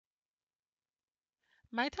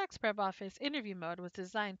MyTaxPrepOffice interview mode was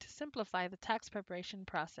designed to simplify the tax preparation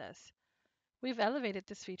process. We've elevated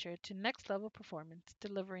this feature to next level performance,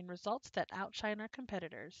 delivering results that outshine our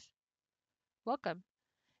competitors. Welcome!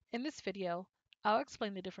 In this video, I'll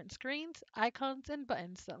explain the different screens, icons, and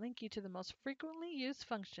buttons that link you to the most frequently used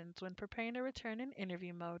functions when preparing a return in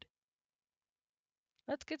interview mode.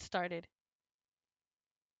 Let's get started.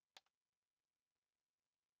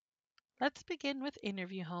 Let's begin with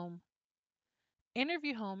Interview Home.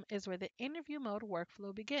 Interview Home is where the interview mode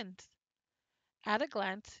workflow begins. At a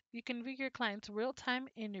glance, you can view your client's real-time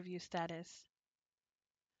interview status.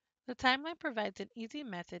 The timeline provides an easy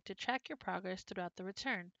method to track your progress throughout the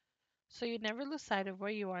return, so you never lose sight of where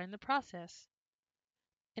you are in the process.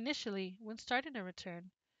 Initially, when starting a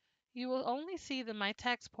return, you will only see the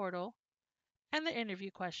MyTax portal and the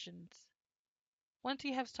interview questions. Once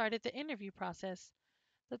you have started the interview process,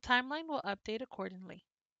 the timeline will update accordingly.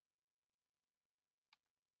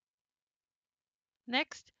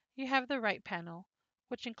 Next, you have the right panel,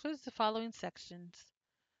 which includes the following sections: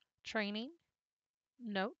 Training,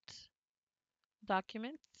 Notes,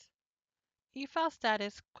 Documents, E-File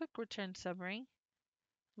Status Quick Return Summary,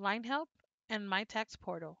 Line Help, and MyTax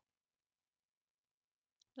Portal.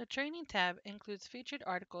 The Training tab includes featured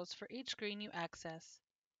articles for each screen you access.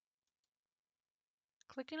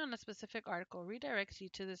 Clicking on a specific article redirects you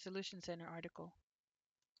to the Solution Center article.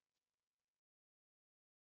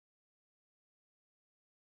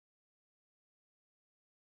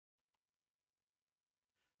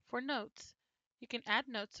 For notes, you can add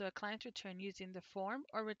notes to a client's return using the Form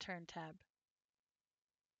or Return tab.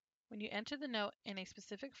 When you enter the note in a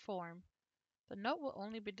specific form, the note will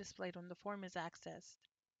only be displayed when the form is accessed.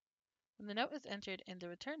 When the note is entered in the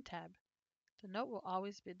Return tab, the note will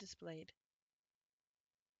always be displayed.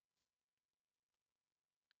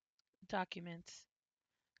 Documents.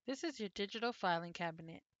 This is your digital filing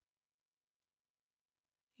cabinet.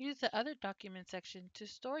 Use the Other Documents section to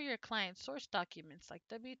store your client's source documents like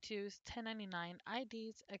W-2s, 1099,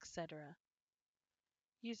 IDs, etc.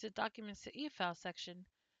 Use the Documents to e-file section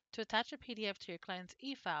to attach a PDF to your client's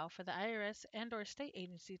e-file for the IRS and/or state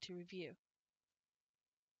agency to review.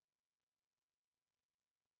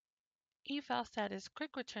 E-file status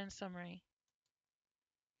Quick Return Summary.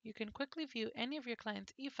 You can quickly view any of your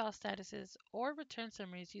client's e-file statuses or return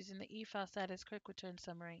summaries using the e-file status Quick Return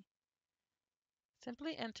Summary.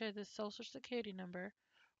 Simply enter the Social Security number,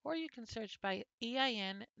 or you can search by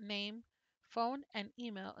EIN, name, phone, and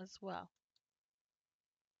email as well.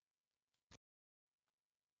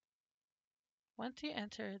 Once you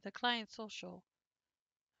enter the client social,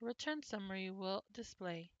 a return summary will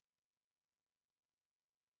display.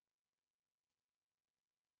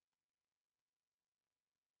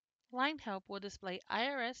 Line Help will display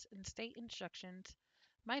IRS and state instructions,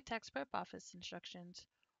 MyTaxPrepOffice instructions,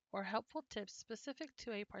 or helpful tips specific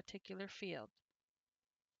to a particular field.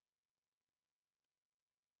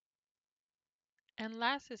 And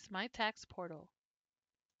last is MyTax Portal.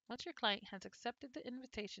 Once your client has accepted the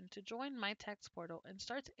invitation to join MyTax Portal and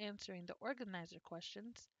starts answering the organizer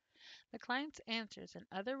questions, the client's answers and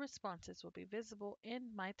other responses will be visible in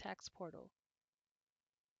MyTax Portal.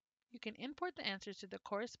 You can import the answers to the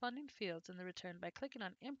corresponding fields in the return by clicking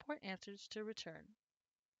on Import Answers to Return.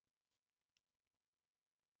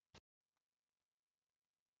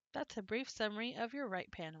 That's a brief summary of your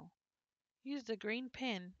right panel. Use the green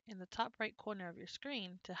pin in the top right corner of your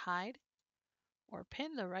screen to hide or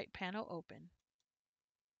pin the right panel open.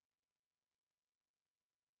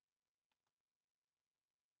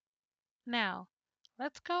 Now,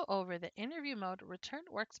 let's go over the Interview Mode Return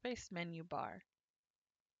Workspace menu bar.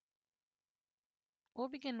 We'll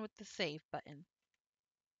begin with the Save button.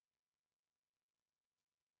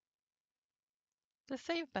 The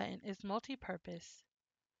Save button is multi-purpose.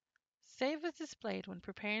 Save is displayed when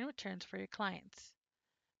preparing returns for your clients.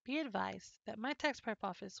 Be advised that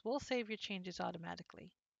MyTaxPrepOffice will save your changes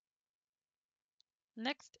automatically.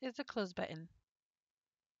 Next is the Close button.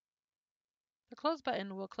 The Close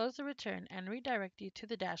button will close the return and redirect you to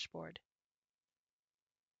the dashboard.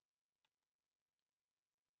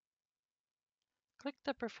 Click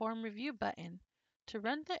the Perform Review button to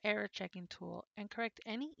run the error checking tool and correct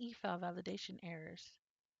any e-file validation errors.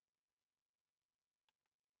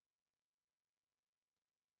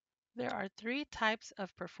 There are three types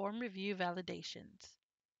of Perform Review validations: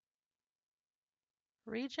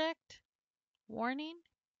 Reject, Warning,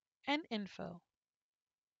 and Info.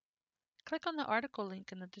 Click on the article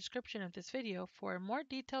link in the description of this video for a more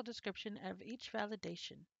detailed description of each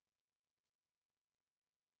validation.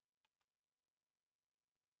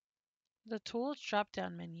 The Tools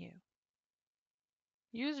drop-down menu.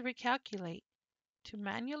 Use Recalculate To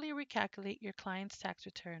manually recalculate your client's tax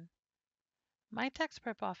return,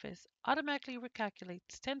 MyTaxPrepOffice automatically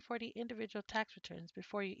recalculates 1040 individual tax returns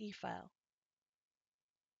before you e-file.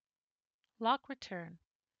 Lock return.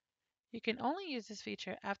 You can only use this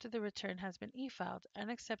feature after the return has been e-filed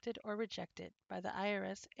and accepted or rejected by the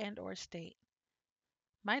IRS and/or state.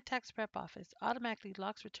 MyTaxPrepOffice automatically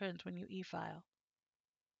locks returns when you e-file.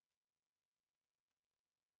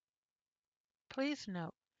 Please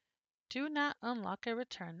note, do not unlock a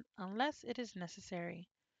return unless it is necessary.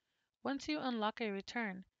 Once you unlock a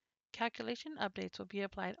return, calculation updates will be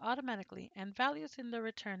applied automatically and values in the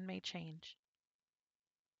return may change.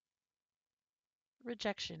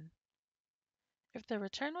 Rejection. If the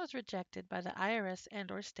return was rejected by the IRS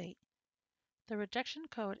and/or state, the rejection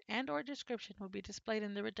code and/or description will be displayed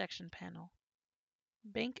in the rejection panel.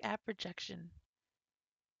 Bank app rejection.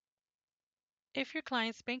 If your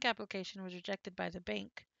client's bank application was rejected by the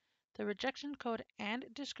bank, the rejection code and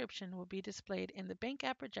description will be displayed in the bank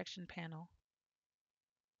app rejection panel.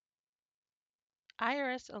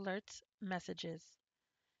 IRS alerts messages.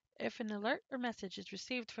 If an alert or message is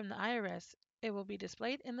received from the IRS, it will be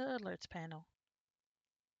displayed in the alerts panel.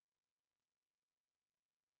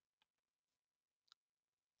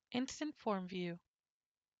 Instant Form View.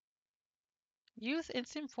 Use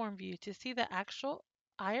Instant Form View to see the actual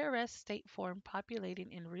IRS state form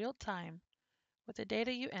populating in real time with the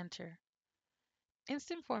data you enter.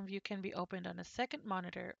 Instant Form View can be opened on a second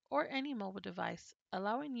monitor or any mobile device,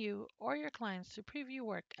 allowing you or your clients to preview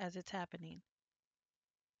work as it's happening.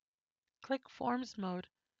 Click Forms Mode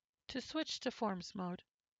to switch to Forms mode.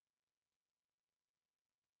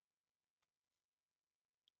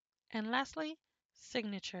 And lastly,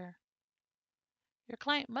 Signature. Your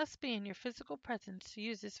client must be in your physical presence to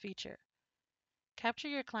use this feature. Capture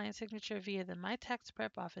your client's signature via the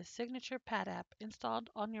MyTaxPrepOffice Signature Pad app installed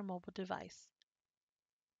on your mobile device.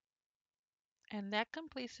 And that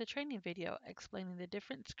completes the training video explaining the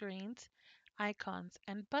different screens, icons,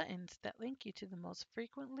 and buttons that link you to the most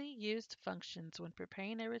frequently used functions when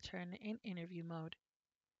preparing a return in interview mode.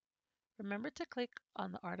 Remember to click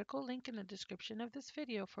on the article link in the description of this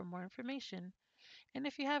video for more information, and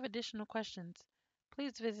if you have additional questions,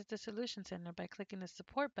 please visit the Solution Center by clicking the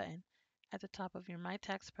Support button at the top of your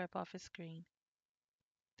MyTaxPrepOffice screen.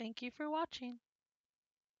 Thank you for watching.